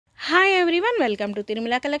Hi everyone, welcome to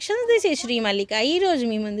Tirumala collections. This is Shri మల్లిక. ఈరోజు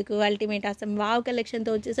మీ ముందుకు ultimate Assam wow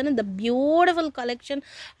కలెక్షన్తో వచ్చేసాను. The beautiful collection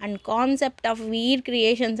and concept of Veer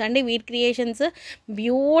creations అండి. వీర్ creations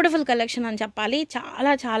beautiful collection అని చెప్పాలి.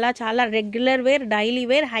 చాలా చాలా చాలా regular wear, daily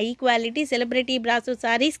wear, high quality celebrity brasso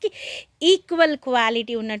శారీస్కి ఈక్వల్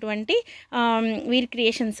క్వాలిటీ ఉన్నటువంటి వీర్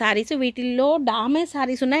క్రియేషన్ శారీస్. వీటిల్లో డామేజ్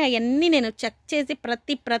శారీస్ ఉన్నాయి. అవన్నీ నేను చెక్ చేసి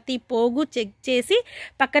ప్రతి పోగు చెక్ చేసి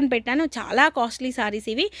పక్కన పెట్టాను. చాలా కాస్ట్లీ శారీస్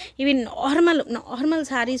ఇవి నార్మల్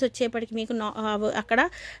శారీస్ వచ్చేప్పటికి మీకు అక్కడ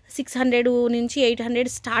 600 నుంచి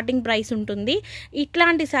 800 స్టార్టింగ్ ప్రైస్ ఉంటుంది.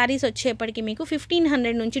 ఇట్లాంటి శారీస్ వచ్చేప్పటికి మీకు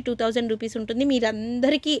 1500 నుంచి 2000 రూపీస్ ఉంటుంది.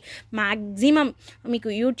 మీరందరికీ మ్యాక్సిమం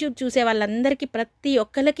మీకు యూట్యూబ్ చూసే వాళ్ళందరికీ ప్రతి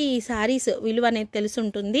ఒక్కరికి ఈ శారీస్ విలువ అనేది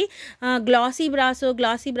తెలుసుంటుంది. గ్లాసీ బ్రాసో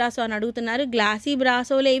అని అడుగుతున్నారు. గ్లాసీ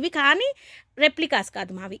బ్రాసోలే ఇవి, కానీ రెప్లికాస్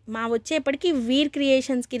కాదు మా వచ్చేప్పటికి వీర్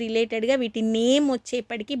క్రియేషన్స్కి రిలేటెడ్గా వీటి నేమ్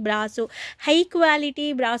వచ్చేప్పటికి brasso, high quality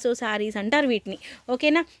brasso saris అంటారు వీటిని.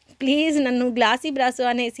 ఓకేనా? ప్లీజ్ నన్ను గ్లాసీ బ్రాసో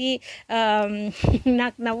అనేసి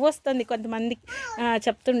నాకు నవ్వు వస్తుంది. కొంతమంది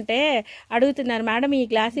చెప్తుంటే అడుగుతున్నారు, మేడం ఈ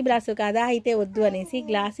గ్లాసీ బ్రాసో కాదా, అయితే వద్దు అనేసి.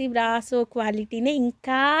 గ్లాసీ బ్రాసో క్వాలిటీనే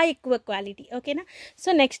ఇంకా ఎక్కువ క్వాలిటీ. ఓకేనా?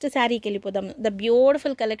 సో నెక్స్ట్ శారీకి వెళ్ళిపోదాం. The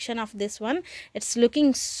beautiful collection of this one, it's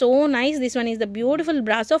looking so nice. This one is the beautiful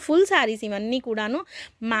brasso full saris. ఇవన్నీ కూడాను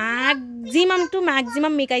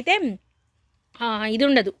మ్యాక్సిమం మీకైతే ఇది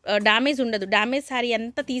ఉండదు, డ్యామేజ్ ఉండదు. డ్యామేజ్ శారీ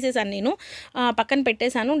అంతా తీసేసాను నేను, పక్కన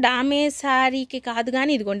పెట్టేశాను. డ్యామేజ్ శారీకి కాదు,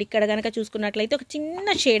 కానీ ఇదిగోండి ఇక్కడ కనుక చూసుకున్నట్లయితే ఒక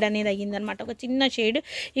చిన్న షేడ్ అనేది అయ్యిందనమాట. ఒక చిన్న shade,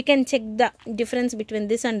 you can check the difference between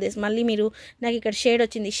this and this. మళ్ళీ మీరు నాకు ఇక్కడ షేడ్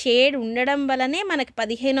వచ్చింది. షేడ్ ఉండడం వల్లనే మనకి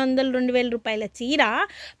 1500-2000 రూపాయల చీర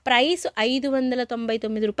ప్రైస్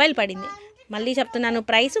 599 రూపాయలు పడింది. మళ్ళీ చెప్తున్నాను,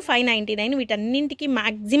 ప్రైస్ 599. వీటన్నింటికి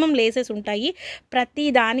మ్యాక్సిమం లేసెస్ ఉంటాయి. ప్రతి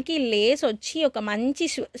దానికి లేస్ వచ్చి ఒక మంచి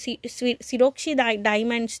సిరోక్షి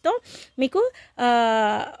డైమండ్స్తో మీకు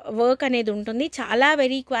వర్క్ అనేది ఉంటుంది. చాలా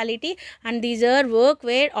very quality and these are work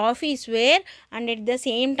wear, office wear and at the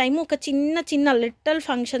same time ఒక చిన్న లిటిల్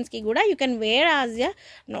ఫంక్షన్స్కి కూడా you can where as a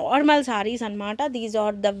normal saris అనమాట. These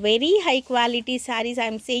are the very high quality saris.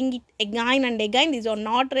 I'm saying it again and again, these are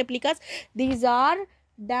not replicas. These are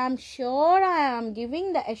damn sure I am giving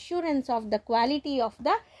the assurance of the quality of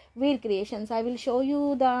the Veer creations. I will show you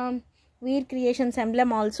the Veer creations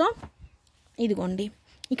emblem also. ఇదిగోండి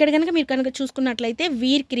ఇక్కడ కనుక మీరు కనుక చూసుకున్నట్లయితే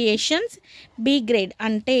వీర్ creations B grade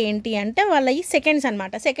అంటే ఏంటి అంటే వాళ్ళ ఈ సెకండ్స్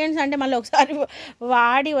అనమాట. సెకండ్స్ అంటే మళ్ళీ ఒకసారి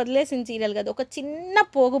వాడి వదిలేసిన చీరలు కదా, ఒక చిన్న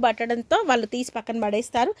పోగు పట్టడంతో వాళ్ళు తీసి పక్కన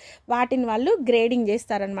పడేస్తారు. వాటిని వాళ్ళు గ్రేడింగ్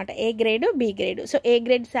చేస్తారనమాట, A grade B grade. So A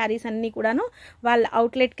grade saris అన్నీ కూడాను వాళ్ళ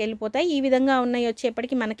అవుట్లెట్కి వెళ్ళిపోతాయి. ఈ విధంగా ఉన్నాయి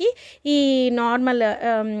వచ్చేప్పటికి మనకి ఈ నార్మల్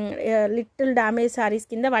లిటిల్ డ్యామేజ్ శారీస్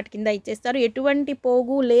కింద వాటి కింద ఇచ్చేస్తారు. ఎటువంటి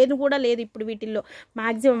పోగు లేదు కూడా లేదు ఇప్పుడు వీటిల్లో.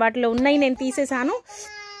 మ్యాక్సిమం వాటిలో ఉన్నాయి, నేను తీసేసాను,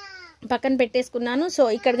 పక్కన పెట్టేసుకున్నాను. సో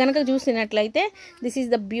ఇక్కడ కనుక చూసినట్లయితే this is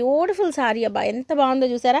the beautiful sari. అబ్బా ఎంత బాగుందో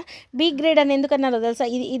చూసారా. బి గ్రేడ్ అని ఎందుకన్నారో తెలుసా?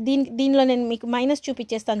 దీనిలో నేను మీకు మైనస్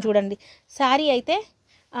చూపించేస్తాను చూడండి. శారీ అయితే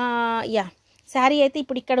శారీ అయితే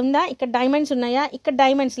ఇప్పుడు ఇక్కడ ఉందా, ఇక్కడ డైమండ్స్ ఉన్నాయా, ఇక్కడ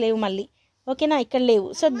డైమండ్స్ లేవు మళ్ళీ. ఓకేనా? ఇక్కడ లేవు.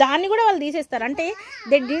 సో దాన్ని కూడా వాళ్ళు తీసేస్తారు. అంటే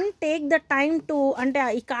they didn't take the time to, అంటే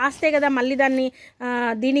ఈ కాస్తే కదా మళ్ళీ దాన్ని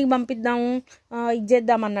దీనికి పంపిద్దాము, ఇది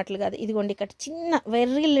చేద్దాం అన్నట్లు కాదు. ఇదిగోండి ఇక్కడ చిన్న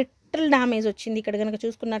వెరీ లిటిల్ డ్యామేజ్ వచ్చింది. ఇక్కడ కనుక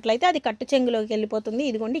చూసుకున్నట్లయితే అది కట్టు చెంగులోకి వెళ్ళిపోతుంది.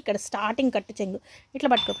 ఇదిగోండి ఇక్కడ స్టార్టింగ్ కట్టు చెంగు, ఇట్లా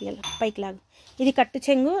పట్టుకోపియాలి పైకి లాగా. ఇది కట్టు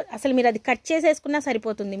చెంగు. అసలు మీరు అది కట్ చేసేసుకున్నా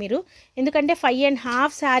సరిపోతుంది మీరు, ఎందుకంటే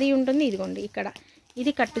 5.5 శారీ ఉంటుంది. ఇదిగోండి ఇక్కడ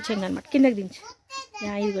ఇది కట్టు చెంగు అనమాట. కిందకి దించి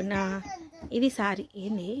ఇదిగోండి ఇది శారీ.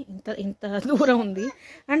 ఏంది ఇంత దూరం ఉంది.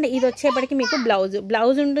 అండ్ ఇది వచ్చేప్పటికి మీకు బ్లౌజ్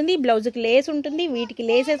ఉంటుంది. బ్లౌజ్కి లేస్ ఉంటుంది, వీటికి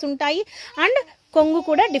లేసెస్ ఉంటాయి అండ్ కొంగు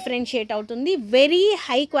కూడా డిఫరెన్షియేట్ అవుతుంది. Very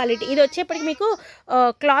high quality. ఇది వచ్చేప్పటికి మీకు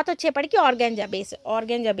క్లాత్ వచ్చేప్పటికి ఆర్గాంజా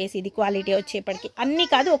బేస్ ఇది క్వాలిటీ వచ్చేప్పటికి. అన్నీ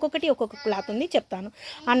కాదు, ఒక్కొక్కటి ఒక్కొక్క క్లాత్ ఉంది, చెప్తాను.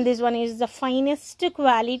 And this one is the finest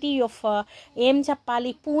quality of ఏం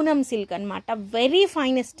చెప్పాలి, పూనం సిల్క్ అనమాట. వెరీ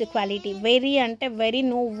ఫైనెస్ట్ క్వాలిటీ, వెరీ అంటే very,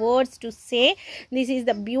 no words to say. This is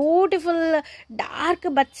the beautiful dark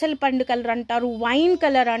బచ్చల పండు కలర్ అంటారు, వైన్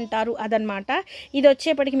కలర్ అంటారు, అదనమాట. ఇది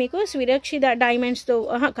వచ్చేప్పటికి మీకు స్విరక్షిత డైమండ్స్తో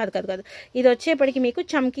కాదు, ఇది వచ్చేప్పటికి మీకు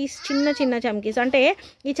చమ్కీస్, చిన్న చమ్కీస్. అంటే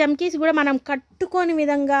ఈ చమ్కీస్ కూడా మనం కట్టుకోని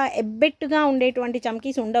విధంగా ఎబ్బెట్టుగా ఉండేటువంటి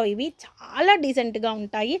చమ్కీస్ ఉండవు. ఇవి చాలా డీసెంట్గా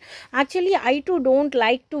ఉంటాయి. Actually I to don't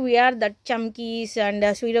like to wear that చమ్కీస్ and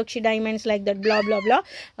స్వీరోక్షి diamonds like that blah.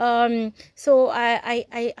 So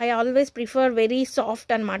I always prefer very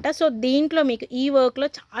soft అనమాట. సో దీంట్లో మీకు ఈ వర్క్లో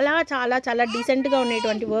చాలా చాలా చాలా డీసెంట్గా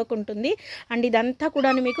ఉండేటువంటి వర్క్ ఉంటుంది. అండ్ ఇదంతా కూడా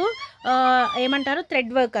మీకు ఏమంటారు,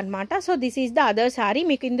 థ్రెడ్ వర్క్ అనమాట. So this is the other sari.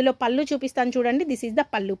 మీకు ఇందులో పళ్ళు చూపిస్తాను చూడండి. దిస్ ఈజ్ ద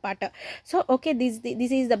పల్లు part. So okay,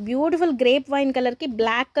 this is the beautiful grape wine కలర్కి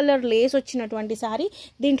బ్లాక్ కలర్ లేస్ వచ్చినటువంటి శారీ.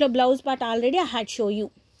 దీంట్లో blouse part already I had show you.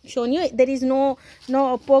 Shown you. There is no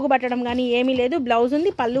పోగు పట్టడం కానీ ఏమీ లేదు. బ్లౌజ్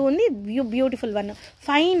ఉంది, పళ్ళు ఉంది, బ్యూటిఫుల్ వన్.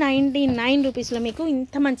 599 రూపీస్లో మీకు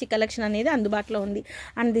ఇంత మంచి కలెక్షన్ అనేది అందుబాటులో ఉంది.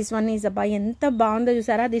 అండ్ దిస్ వన్ ఈజ్ అబ్బా ఎంత బాగుందో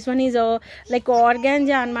చూసారా. This one is like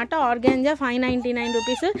organza అనమాట. Organza 599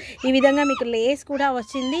 rupees. ఈ విధంగా మీకు లేస్ కూడా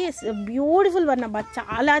వచ్చింది. బ్యూటిఫుల్ వన్ అబ్బా,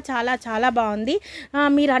 చాలా చాలా చాలా బాగుంది.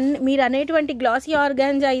 మీరు అనేటువంటి గ్లాసీ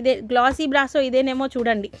ఆర్గాంజా ఇదే, గ్లాసీ బ్రాసో ఇదేనేమో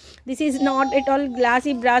చూడండి. This is not at all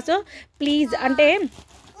glossy brasso please. అంటే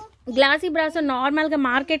గ్లాసీ బ్రాసో నార్మల్గా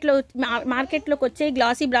మార్కెట్లోకి వచ్చే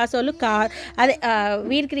గ్లాసీ బ్రాసోలు అదే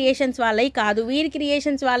వీర్ క్రియేషన్స్ వాళ్ళవి కాదు. వీర్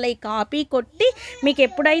క్రియేషన్స్ వాళ్ళవి కాపీ కొట్టి మీకు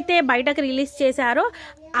ఎప్పుడైతే బయటకు రిలీజ్ చేశారో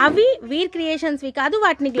అవి వీర్ క్రియేషన్స్వి కాదు,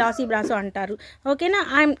 వాటిని గ్లాసీ బ్రాసో అంటారు. ఓకేనా.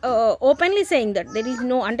 I'm openly saying that there is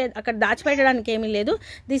no, అంటే అక్కడ దాచిపెట్టడానికి ఏమీ లేదు.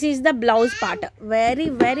 This is the blouse part. Very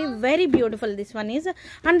very very beautiful this one is.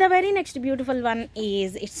 And the very next beautiful one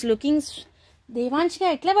is it's looking. దేవాంష్గా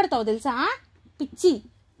ఎట్లా పడతావు తెలుసా పిచ్చి.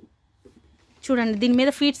 చూడండి దీని మీద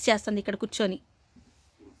ఫీట్స్ చేస్తుంది ఇక్కడ కూర్చొని.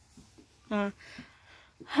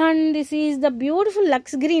 And this is the beautiful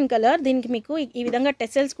Lux green colour. దీనికి మీకు ఈ విధంగా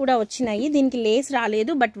టెసల్స్ కూడా వచ్చినాయి. దీనికి లేస్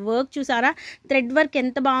రాలేదు, బట్ వర్క్ చూసారా, థ్రెడ్ వర్క్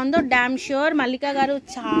ఎంత బాగుందో. డామ్ ష్యూర్ మల్లికా గారు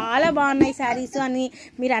చాలా బాగున్నాయి శారీస్ అని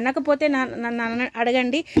మీరు అనకపోతే నన్ను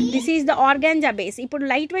అడగండి. This is the organza base. ఇప్పుడు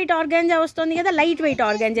లైట్ వెయిట్ ఆర్గాంజా వస్తుంది కదా, light weight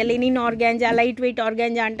organza, Lenin organza, light weight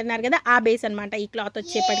organza అంటున్నారు కదా, ఆ బేస్ అనమాట ఈ క్లాత్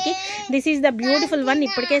వచ్చేప్పటికి. This is the beautiful one.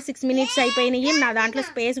 ఇప్పటికే 6 minutes అయిపోయినాయి, నా దాంట్లో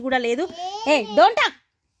స్పేస్ కూడా లేదు. ఏ don't talk.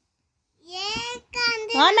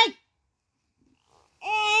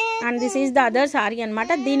 And this is the other sorry అనమాట.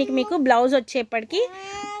 దీనికి మీకు బ్లౌజ్ వచ్చేప్పటికి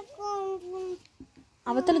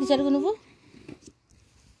అవతలకి జరుగు నువ్వు.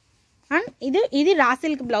 అండ్ ఇది రా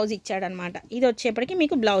సిల్క్ బ్లౌజ్ ఇచ్చాడనమాట. ఇది వచ్చేప్పటికి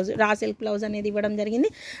మీకు బ్లౌజ్ రా సిల్క్ బ్లౌజ్ అనేది ఇవ్వడం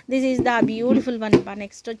జరిగింది. This is the beautiful one.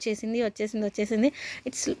 Next వచ్చేసింది.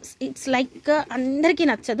 ఇట్స్ లైక్ అందరికీ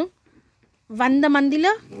నచ్చదు. 100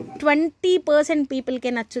 మందిలో 20%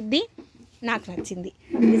 పీపుల్కే నచ్చుద్ది. నాకు నచ్చింది.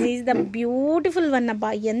 This is the beautiful one అబ్బా,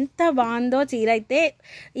 ఎంత బాగుందో చీర అయితే.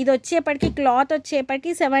 ఇది వచ్చేప్పటికి క్లాత్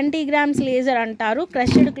వచ్చేప్పటికి 70 grams లేజర్ అంటారు,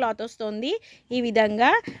 క్రష్డ్ క్లాత్ వస్తుంది ఈ విధంగా.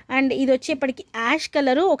 అండ్ ఇది వచ్చేప్పటికి యాష్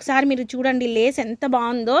కలరు. ఒకసారి మీరు చూడండి లేస్ ఎంత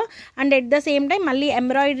బాగుందో. And at the same time మళ్ళీ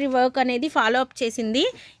ఎంబ్రాయిడరీ వర్క్ అనేది ఫాలో అప్ చేసింది.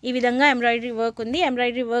 ఈ విధంగా ఎంబ్రాయిడరీ వర్క్ ఉంది.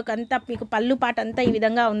 ఎంబ్రాయిడరీ వర్క్ అంతా మీకు పళ్ళు పాట అంతా ఈ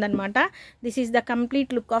విధంగా ఉందన్నమాట. This is the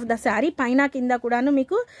complete look of the sari. పైన కింద కూడాను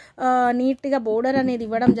మీకు నీట్గా బోర్డర్ అనేది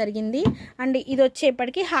ఇవ్వడం జరిగింది. అండ్ ఇది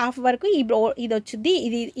వచ్చేప్పటికి హాఫ్ వరకు ఇది వచ్చింది.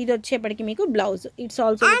 ఇది వచ్చేప్పటికి మీకు బ్లౌజ్. It's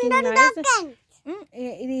also nice.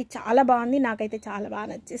 ఇది చాలా బాగుంది, నాకైతే చాలా బాగా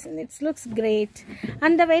నచ్చేసింది. It's looks great.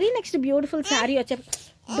 And the very next beautiful sari వచ్చే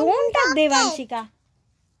don't talk Devanshika.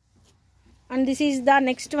 And this is the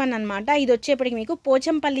next one అనమాట. ఇది వచ్చేప్పటికి మీకు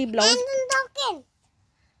పోచంపల్లి బ్లౌజ్,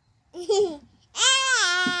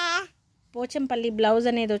 పోచంపల్లి బ్లౌజ్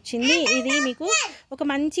అనేది వచ్చింది. ఇది మీకు ఒక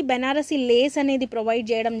మంచి బెనారసీ లేస్ అనేది ప్రొవైడ్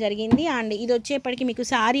చేయడం జరిగింది. అండ్ ఇది వచ్చేప్పటికి మీకు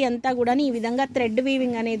శారీ అంతా కూడా ఈ విధంగా థ్రెడ్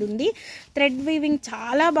వీవింగ్ అనేది ఉంది. థ్రెడ్ వీవింగ్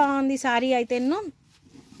చాలా బాగుంది శారీ అయితేను.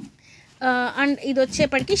 అండ్ ఇది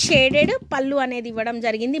వచ్చేప్పటికి షేడెడ్ పళ్ళు అనేది ఇవ్వడం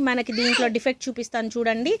జరిగింది. మనకి దీంట్లో డిఫెక్ట్ చూపిస్తాను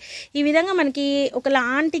చూడండి. ఈ విధంగా మనకి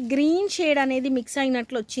ఒకలాంటి గ్రీన్ షేడ్ అనేది మిక్స్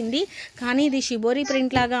అయినట్లు వచ్చింది, కానీ ఇది షిబోరి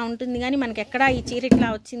ప్రింట్ లాగా ఉంటుంది, కానీ మనకి ఎక్కడ ఈ చీర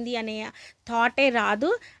ఇట్లా వచ్చింది అనే థాటే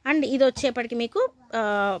రాదు. అండ్ ఇది వచ్చేప్పటికి మీకు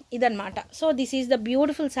ఇదనమాట. So this is the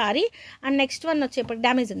beautiful sari. And next one వచ్చేప్పటికి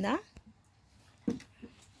డ్యామేజ్ ఉందా.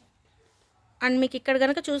 అండ్ మీకు ఇక్కడ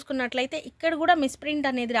కనుక చూసుకున్నట్లయితే ఇక్కడ కూడా మిస్ప్రింట్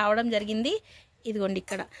అనేది రావడం జరిగింది. ఇదిగోండి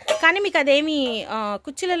ఇక్కడ, కానీ మీకు అదేమి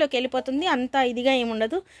కుచ్చులలోకి వెళ్ళిపోతుంది, అంత ఇదిగా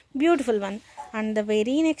ఏముండదు. Beautiful one. And the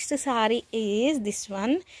very next sorry is this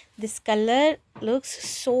one. This colour looks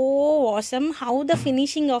so awesome. How the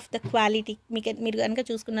finishing of the quality మీరు కనుక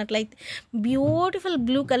చూసుకున్నట్లయితే బ్యూటిఫుల్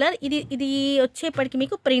బ్లూ కలర్. ఇది వచ్చేప్పటికి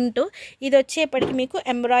మీకు ప్రింట్, ఇది వచ్చేప్పటికి మీకు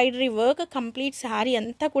ఎంబ్రాయిడరీ వర్క్. కంప్లీట్ శారీ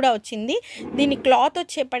అంతా కూడా వచ్చింది. దీని క్లాత్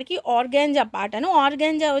వచ్చేప్పటికి ఆర్గాంజా పాటను.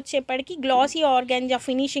 ఆర్గాంజా వచ్చేప్పటికి గ్లాసీ ఆర్గాంజా,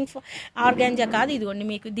 ఫినిషింగ్ ఆర్గాంజా కాదు. ఇదిగోండి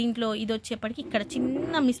మీకు దీంట్లో ఇది వచ్చేప్పటికి ఇక్కడ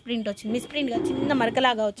చిన్న మిస్ప్రింట్ వచ్చింది, మిస్ప్రింట్గా చిన్న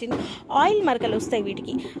మరకలాగా వచ్చింది. ఆయిల్ మరకలు వస్తాయి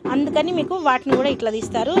వీటికి, అందుకని మీకు వాటిని కూడా ఇట్లా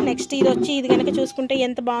తీస్తారు. నెక్స్ట్ ఇది వచ్చి ఇది కనుక చూసుకుంటే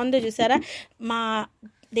ఎంత బాగుందో చూసారా. మా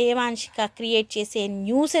దేవాంశిక క్రియేట్ చేసే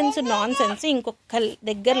న్యూసెన్స్, నాన్ సెన్స్ ఇంకొక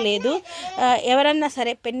దగ్గర లేదు. ఎవరన్నా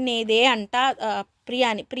సరే పెన్ ఏదే అంట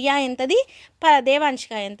ప్రియా ఎంతది,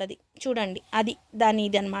 దేవాంశిక ఎంతది చూడండి, అది దాని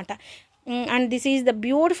ఇది అనమాట. And this is the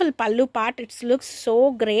beautiful పళ్ళు part. It's looks so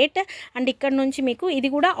great. And ఇక్కడ నుంచి మీకు ఇది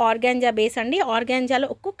కూడా ఆర్గాంజా బేస్ అండి. ఆర్గాంజాలో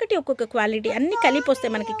ఒక్కొక్కటి ఒక్కొక్క క్వాలిటీ అన్నీ కలిపి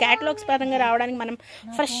వస్తాయి మనకి. క్యాటలాగ్స్ పరంగా రావడానికి మనం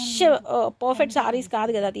ఫ్రెష్ పర్ఫెక్ట్ సారీస్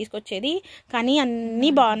కాదు కదా తీసుకొచ్చేది, కానీ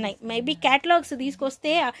అన్నీ బాగున్నాయి. మేబీ క్యాటలాగ్స్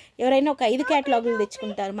తీసుకొస్తే ఎవరైనా ఒక 5 క్యాటలాగులు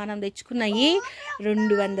తెచ్చుకుంటారు. మనం తెచ్చుకున్నవి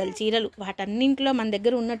 200 చీరలు. వాటన్నింటిలో మన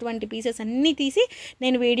దగ్గర ఉన్నటువంటి పీసెస్ అన్నీ తీసి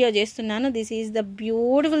నేను వీడియో చేస్తున్నాను. This is the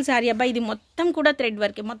beautiful sorry. అబ్బా ఇది మొత్తం కూడా థ్రెడ్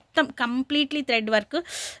వర్క్, మొత్తం కంప్లీట్లీ థ్రెడ్ వర్క్.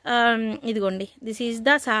 ఇదిగోండి దిస్ ఈజ్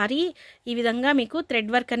ద సారీ. ఈ విధంగా మీకు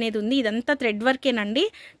థ్రెడ్ వర్క్ అనేది ఉంది. ఇదంతా thread వర్కేనండి.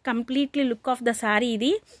 Completely look of the sorry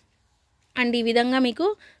ఇది. అండ్ ఈ విధంగా మీకు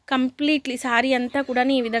కంప్లీట్లీ సారీ అంతా కూడా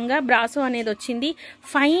ఈ విధంగా బ్రాసో అనేది వచ్చింది.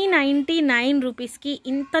 599 రూపీస్కి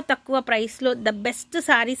ఇంత తక్కువ ప్రైస్లో ద బెస్ట్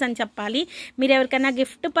సారీస్ అని చెప్పాలి. మీరు ఎవరికైనా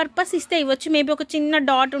గిఫ్ట్ పర్పస్ ఇస్తే ఇవ్వచ్చు. మేబీ ఒక చిన్న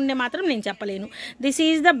డాట్ ఉండే మాత్రం నేను చెప్పలేను. This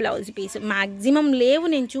is the blouse piece. Maximum లేవు,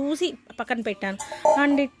 నేను చూసి పక్కన పెట్టాను.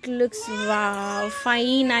 అండ్ ఇట్ లుక్స్ వా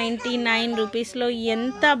 599 రూపీస్లో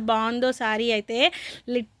ఎంత బాగుందో సారీ అయితే.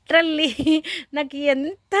 లిటరల్లీ నాకు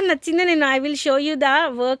ఎంత నచ్చిందో. నేను I will show you the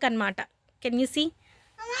work అనమాట. Can you see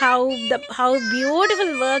how beautiful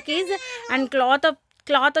work is. And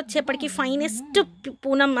cloth వచ్చేప్పటికి ఫైనెస్ట్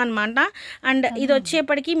పూనం అనమాట. అండ్ ఇది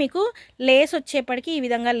వచ్చేప్పటికి మీకు లేస్ వచ్చేప్పటికి ఈ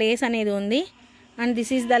విధంగా లేస్ అనేది ఉంది. And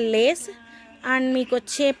this is the Lay's. And మీకు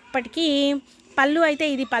వచ్చేప్పటికి పళ్ళు అయితే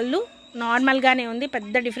ఇది పళ్ళు నార్మల్గానే ఉంది,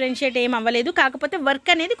 పెద్ద డిఫరెన్షియేట్ ఏం అవ్వలేదు. కాకపోతే వర్క్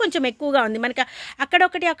అనేది కొంచెం ఎక్కువగా ఉంది. మనకి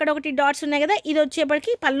అక్కడొకటి డాట్స్ ఉన్నాయి కదా, ఇది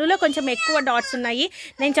వచ్చేప్పటికి పళ్ళులో కొంచెం ఎక్కువ డాట్స్ ఉన్నాయి.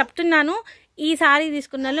 నేను చెప్తున్నాను, ఈ సారీ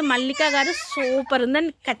తీసుకున్న వాళ్ళు మల్లిక గారు సూపర్ ఉందని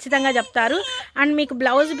ఖచ్చితంగా చెప్తారు. అండ్ మీకు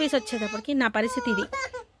బ్లౌజ్ పీస్ వచ్చేటప్పటికి నా పరిస్థితి ఇది.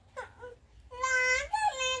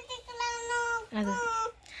 అదే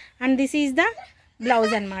and this is the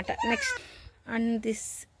blouse అనమాట. Next and this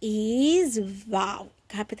is wow.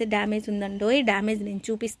 కాకపోతే డ్యామేజ్ ఉందండో, ఈ డ్యామేజ్ నేను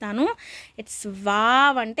చూపిస్తాను. ఇట్స్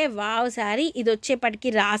వావ్ అంటే వావ్ సారీ. ఇది వచ్చేప్పటికి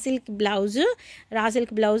రా సిల్క్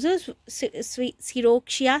బ్లౌజు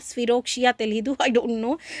స్విరోక్షియా తెలీదు, ఐ డోంట్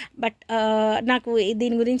నో. బట్ నాకు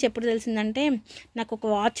దీని గురించి ఎప్పుడు తెలిసిందంటే, నాకు ఒక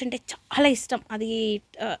వాచ్ అంటే చాలా ఇష్టం. అది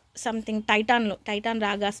సంథింగ్ టైటాన్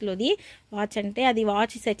రాగాస్లోది వాచ్. అంటే అది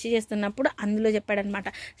వాచ్ సెర్చ్ చేస్తున్నప్పుడు అందులో చెప్పాడనమాట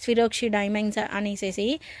స్విరోక్షి డైమండ్స్ అనేసేసి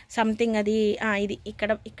సంథింగ్. అది ఇది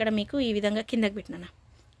ఇక్కడ మీకు ఈ విధంగా కిందకి పెట్టినా,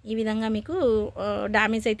 ఈ విధంగా మీకు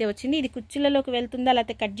డ్యామేజ్ అయితే వచ్చింది. ఇది కుచ్చులలోకి వెళ్తుందా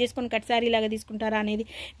లేకపోతే కట్ చేసుకొని కట్ సారీ లాగా తీసుకుంటారా అనేది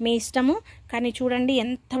మీ ఇష్టము. కానీ చూడండి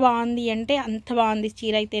ఎంత బాగుంది అంటే అంత బాగుంది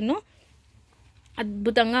చీర అయితేను.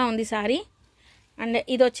 అద్భుతంగా ఉంది సారీ. అండ్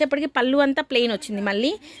ఇది వచ్చేప్పటికి పళ్ళు అంతా ప్లెయిన్ వచ్చింది.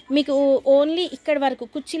 మళ్ళీ మీకు ఓన్లీ ఇక్కడ వరకు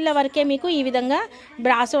కుచ్చిళ్ళ వరకే మీకు ఈ విధంగా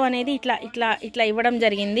బ్రాసో అనేది ఇట్లా ఇవ్వడం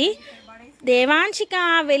జరిగింది. దేవాంశిక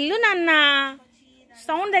వెళ్ళు నాన్న,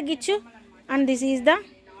 సౌండ్ తగ్గించు. అండ్ దిస్ ఈజ్ ద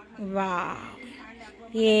వా,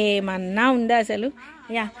 ఏమన్నా ఉందా అసలు.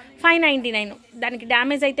 యా 599. దానికి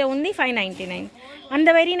డ్యామేజ్ అయితే ఉంది. 599. And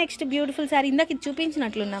the very next beautiful sorry. ఇందాక ఇది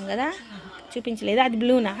చూపించినట్లున్నాం కదా, చూపించలేదు అది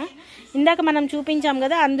బ్లూనా? ఇందాక మనం చూపించాం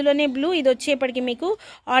కదా, అందులోనే బ్లూ. ఇది వచ్చేప్పటికి మీకు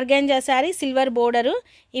ఆర్గాంజా శారీ, సిల్వర్ బోర్డరు.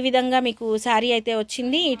 ఈ విధంగా మీకు శారీ అయితే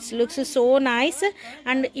వచ్చింది. It's looks so nice.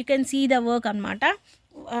 And you can see the work అనమాట.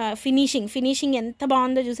 ఫినిషింగ్ ఎంత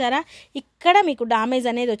బాగుందో చూసారా. ఇక్కడ మీకు డామేజ్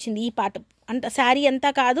అనేది వచ్చింది ఈ పార్ట్ అంత, శారీ అంతా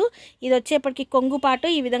కాదు. ఇది వచ్చేప్పటికి కొంగు పాటు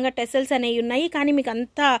ఈ విధంగా టెసల్స్ అనేవి ఉన్నాయి, కానీ మీకు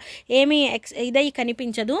అంతా ఏమీ ఇదై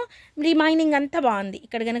కనిపించదు. రిమైనింగ్ అంతా బాగుంది.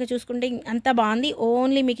 ఇక్కడ కనుక చూసుకుంటే అంతా బాగుంది.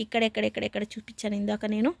 ఓన్లీ మీకు ఇక్కడ చూపించాను ఇందాక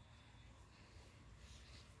నేను,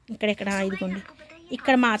 ఇక్కడెక్కడ ఇదిగోండి,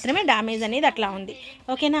 ఇక్కడ మాత్రమే డ్యామేజ్ అనేది అట్లా ఉంది.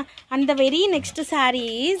 ఓకేనా. And the very next sari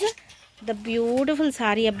is the beautiful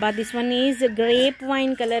sorry. అబ్బా this one is grape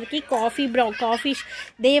wine కలర్కి coffee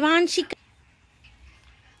Devanshika.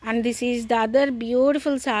 And this is the other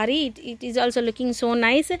beautiful sorry. It is also looking so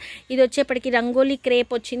nice. ఇది వచ్చేప్పటికి రంగోలీ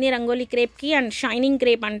క్రేప్ వచ్చింది. రంగోలీ క్రేప్కి అండ్ షైనింగ్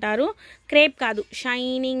క్రేప్ అంటారు. Crepe కాదు,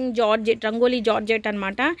 shining georgette, rangoli georgette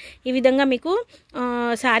అనమాట. ఈ విధంగా మీకు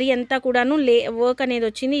శారీ అంతా కూడాను వర్క్ అనేది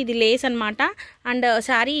వచ్చింది. ఇది లేస్ అనమాట. అండ్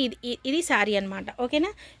శారీ ఇది శారీ అనమాట.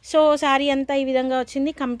 ఓకేనా. సో శారీ అంతా ఈ విధంగా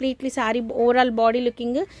వచ్చింది. Completely sari overall body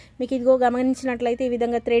looking మీకు ఇదిగో గమనించినట్లయితే ఈ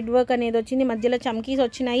విధంగా థ్రెడ్ వర్క్ అనేది వచ్చింది. మధ్యలో చమ్కీస్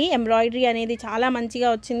వచ్చినాయి. ఎంబ్రాయిడరీ అనేది చాలా మంచిగా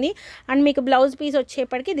వచ్చింది. అండ్ మీకు బ్లౌజ్ పీస్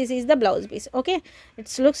వచ్చేప్పటికి this is the blouse piece. Okay,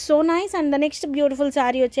 it's looks so nice. And the next beautiful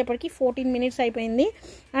sari వచ్చేప్పటికి 14 minutes అయిపోయింది.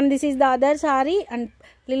 And this is the other sari. And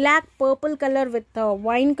lilac purple color with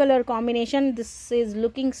wine color combination. This is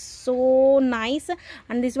looking so nice.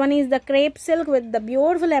 And this one is the crepe silk with the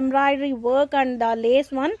beautiful embroidery work and the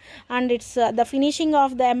lace one. And it's the finishing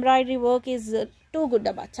of the embroidery work is too good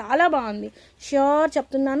అబ్బా, చాలా బాగుంది. Sure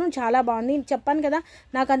చెప్తున్నాను, చాలా బాగుంది. చెప్పాను కదా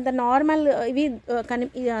నాకు అంత నార్మల్ ఇవి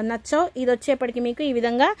నచ్చవు. ఇది వచ్చేప్పటికి మీకు ఈ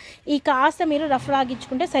విధంగా ఈ కాస్త మీరు రఫ్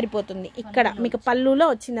లాగించుకుంటే సరిపోతుంది. ఇక్కడ మీకు పళ్ళులో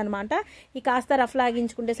వచ్చిందనమాట. ఈ కాస్త రఫ్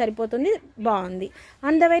లాగించుకుంటే సరిపోతుంది. బాగుంది.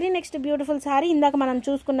 And the very next beautiful sari ఇందాక మనం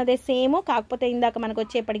చూసుకున్నదే సేమ్, కాకపోతే ఇందాక మనకు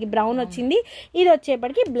వచ్చేప్పటికి బ్రౌన్ వచ్చింది, ఇది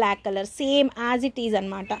వచ్చేప్పటికి black colour, same as it is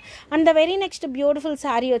అనమాట. And the very next beautiful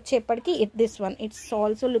sari వచ్చేప్పటికి this one. It's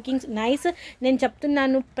also looking nice. నేను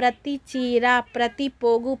చెప్తున్నాను, ప్రతి చీర ప్రతి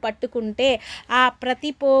పోగు పట్టుకుంటే ఆ ప్రతి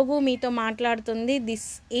పోగు మీతో మాట్లాడుతుంది.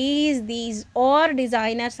 దీస్ ఆర్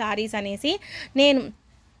డిజైనర్ శారీస్ అనేసి నేను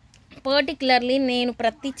పర్టికులర్లీ నేను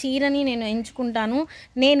ప్రతి చీరని నేను ఎంచుకుంటాను,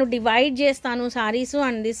 నేను డివైడ్ చేస్తాను saris.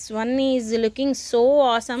 And this one is looking so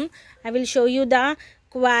awesome. I will show you the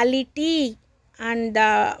quality and the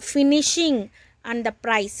finishing and the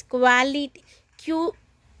price. Quality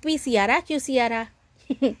క్యూసీఆరా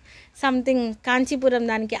something Kanchipuram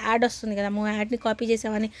దానికి యాడ్ వస్తుంది కదా, యాడ్ని కాపీ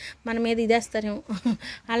చేసామని మన మీద ఇదేస్తారేమో.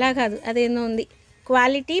 అలా కాదు, అదేందో ఉంది.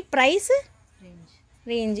 Quality price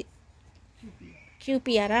range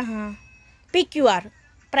క్యూపీఆరా, PQR,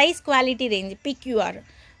 price quality range PQR.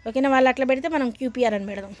 ఓకేనా, వాళ్ళు అట్లా పెడితే మనం క్యూపీఆర్ అని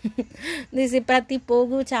పెడదాం. దిస్ ప్రతి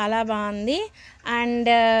పోగు చాలా బాగుంది.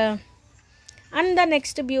 And the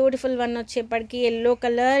next beautiful one వచ్చేప్పటికి yellow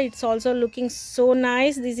colour. It's also looking so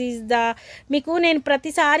nice. This is the మీకు నేను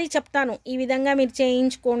ప్రతిసారి చెప్తాను ఈ విధంగా మీరు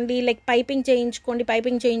చేయించుకోండి, లైక్ పైపింగ్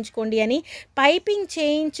చేయించుకోండి అని. పైపింగ్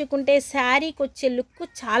చేయించుకుంటే శారీకి వచ్చే లుక్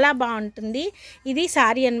చాలా బాగుంటుంది. ఇది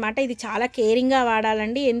శారీ అనమాట. ఇది చాలా కేరింగ్గా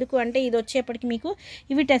వాడాలండి. ఎందుకు అంటే ఇది వచ్చేప్పటికి మీకు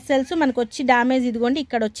ఇవి టెస్సెల్స్ మనకు వచ్చి డ్యామేజ్ ఇదిగోండి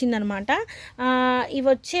ఇక్కడ వచ్చిందనమాట. ఇవి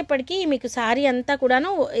వచ్చేప్పటికి మీకు శారీ అంతా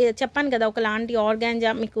కూడాను చెప్పాను కదా ఒకలాంటి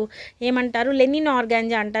ఆర్గాంజా, మీకు ఏమంటారు లెనిన్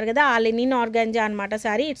ఆర్గాంజా అంటారు కదా, ఆ లెనిన్ ఆర్గాంజా అనమాట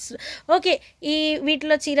శారీ. It's okay. ఈ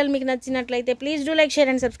వీటిలో చీరలు మీకు నచ్చినట్లయితే please do like, share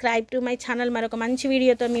and subscribe to my channel. మరొక మంచి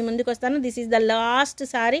వీడియోతో మీ ముందుకు వస్తాను. This is the last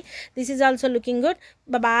sari. This is also looking good.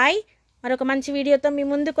 Bye. మరొక మంచి వీడియోతో మీ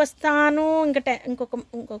ముందుకు వస్తాను.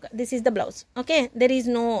 ఇంకొక this is the blouse. Okay, there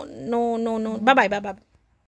is no bye.